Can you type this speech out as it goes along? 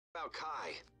about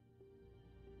Kai?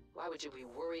 Why would you be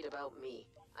worried about me?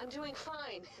 I'm doing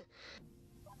fine.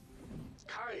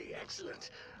 Kai,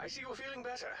 excellent. I see you're feeling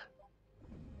better.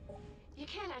 You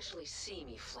can't actually see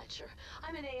me, Fletcher.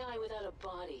 I'm an AI without a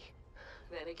body.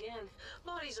 Then again,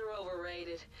 bodies are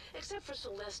overrated, except for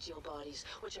celestial bodies,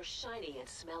 which are shiny and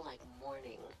smell like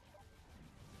morning.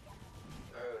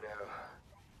 Oh no.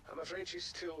 I'm afraid she's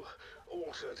still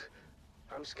altered.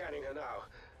 I'm scanning her now.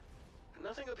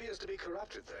 Nothing appears to be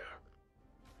corrupted there.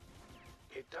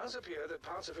 It does appear that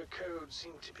parts of her code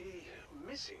seem to be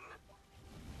missing.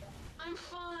 I'm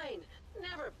fine.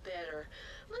 Never better.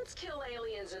 Let's kill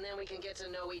aliens and then we can get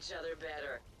to know each other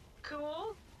better.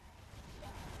 Cool?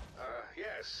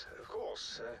 Yes, of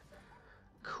course.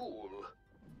 Cool.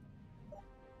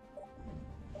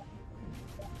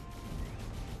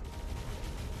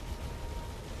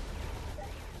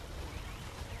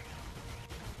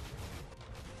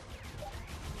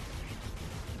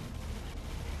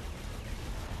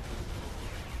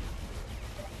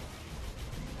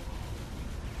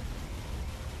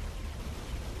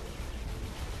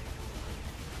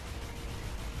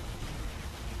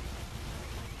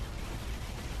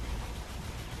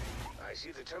 I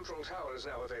see the temporal tower is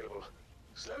now available.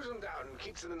 Slows them down and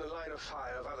keeps them in the line of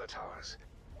fire of other towers.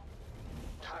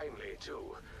 Timely,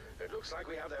 too. It looks like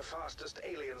we have their fastest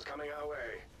aliens coming our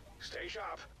way. Stay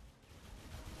sharp.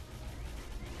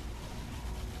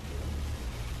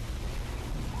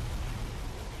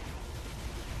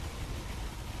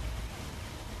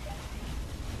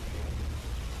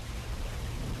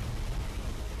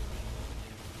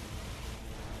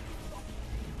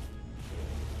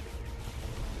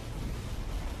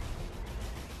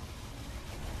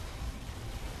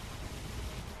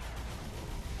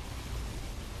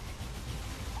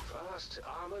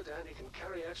 Armored and he can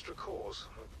carry extra cores.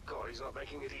 Oh, God, he's not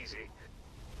making it easy.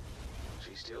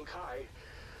 She's still Kai,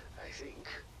 I think,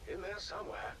 in there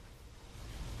somewhere.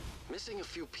 Missing a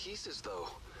few pieces, though.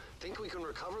 Think we can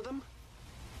recover them?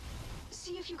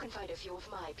 See if you can find a few of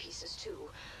my pieces, too.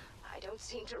 I don't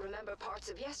seem to remember parts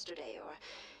of yesterday, or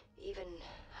even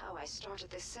how I started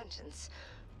this sentence.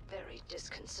 Very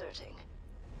disconcerting.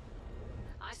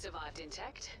 I survived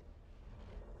intact.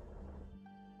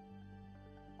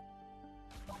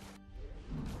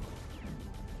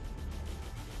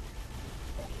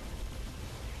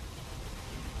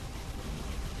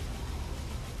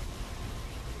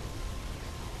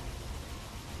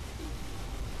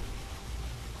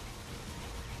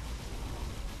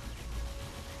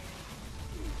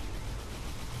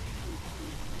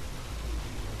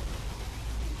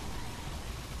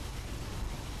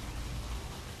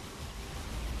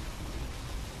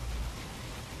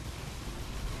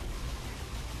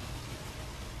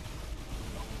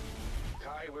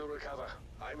 Kai will recover.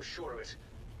 I'm sure of it.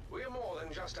 We're more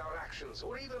than just our actions,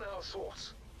 or even our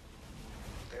thoughts.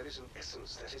 There is an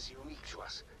essence that is unique to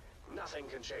us. Nothing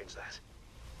can change that.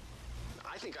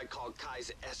 I think I'd call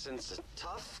Kai's essence a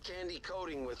tough candy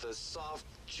coating with a soft,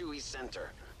 chewy center.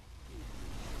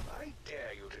 I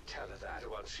dare you to tell her that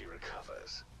once she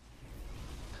recovers.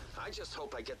 I just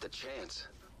hope I get the chance.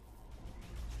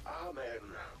 Amen.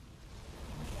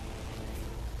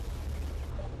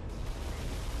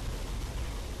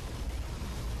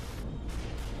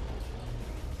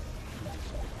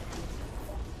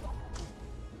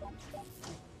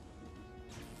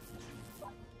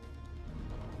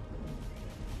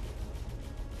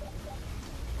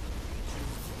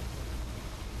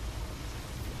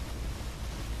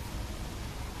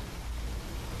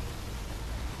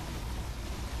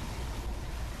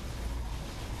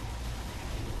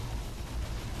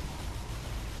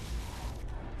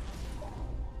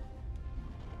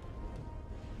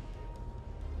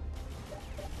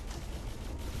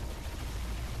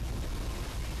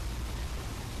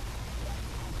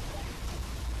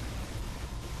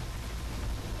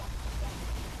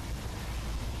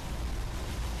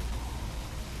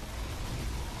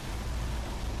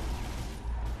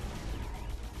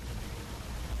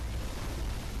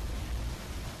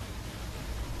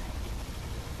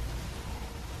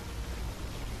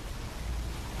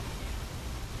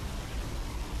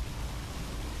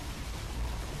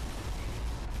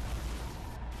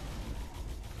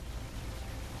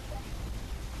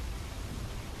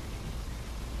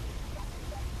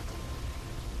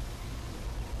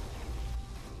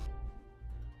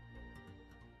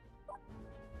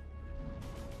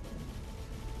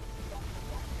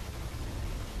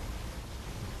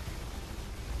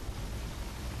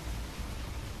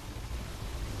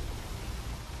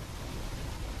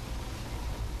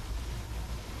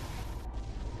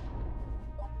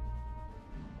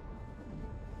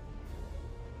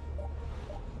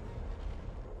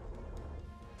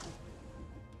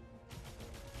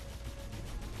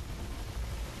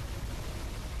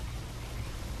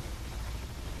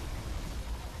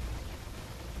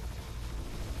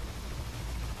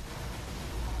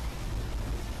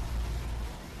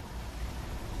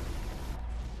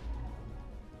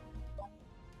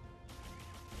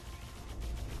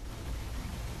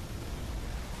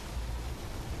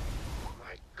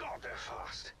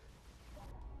 fast.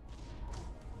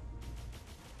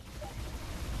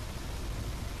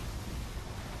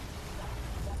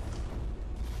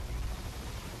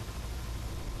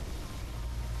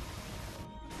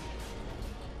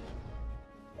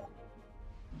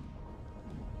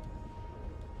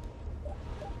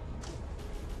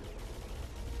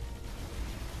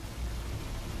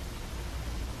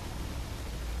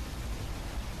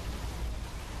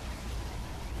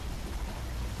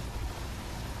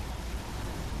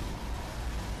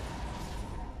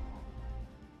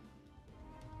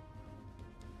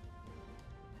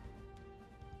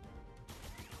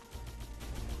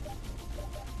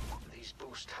 These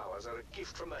boost towers are a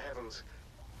gift from the heavens.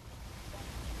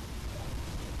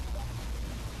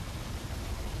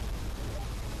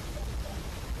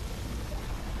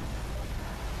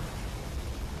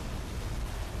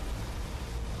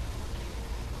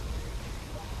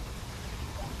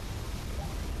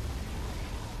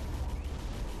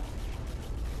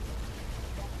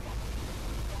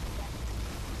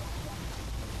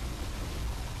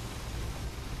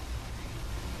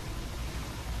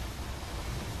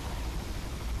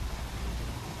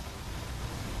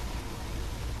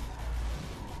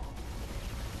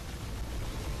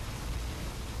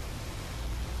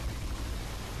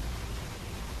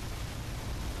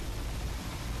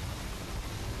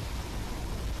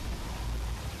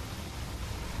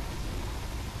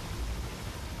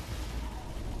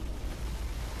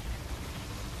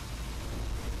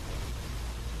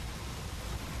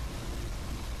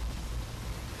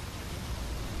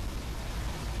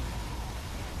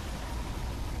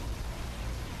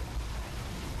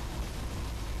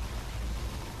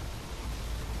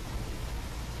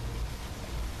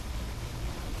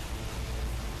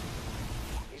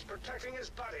 Protecting his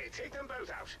buddy. Take them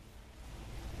both out.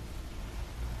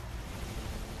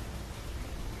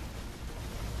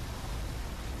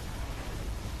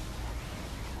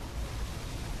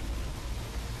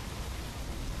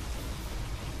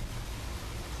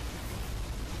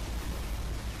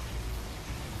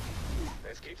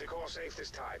 Let's keep the core safe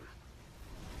this time.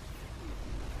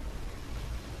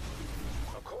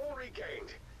 A core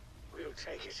regained. We'll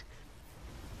take it.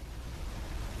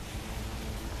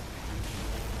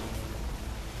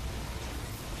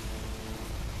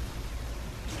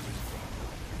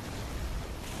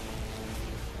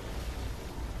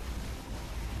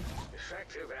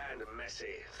 Effective and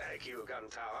messy. Thank you, Gun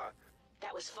Tower.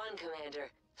 That was fun, Commander.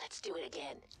 Let's do it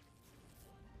again.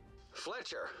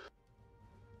 Fletcher.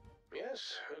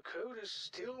 Yes, her code is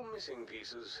still missing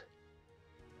pieces.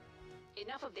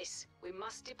 Enough of this. We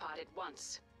must depart at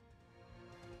once.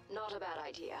 Not a bad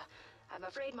idea. I'm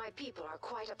afraid my people are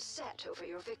quite upset over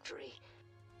your victory.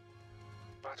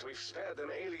 But we've spared them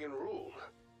alien rule.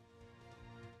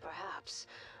 Perhaps.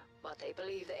 But they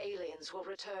believe the aliens will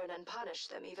return and punish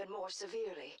them even more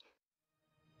severely.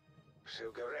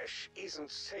 So Goresh isn't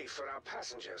safe for our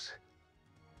passengers.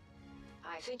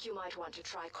 I think you might want to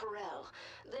try Corel,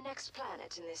 the next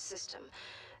planet in this system.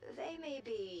 They may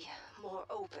be more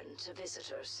open to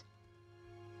visitors.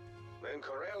 Then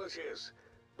Corel it is.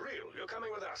 Real, you're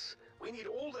coming with us. We need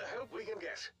all the help we can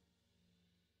get.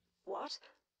 What?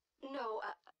 No,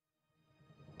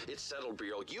 It's settled,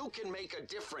 Briel. You can make a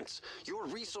difference. Your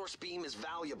resource beam is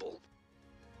valuable.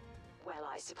 well,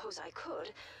 I suppose I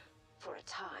could, for a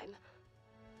time.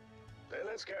 Then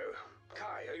let's go.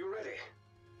 Kai, are you ready?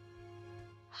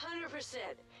 100%.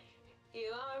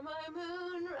 You are my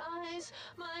moonrise,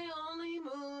 my only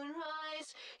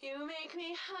moonrise. You make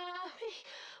me happy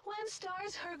when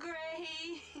stars are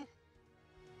gray.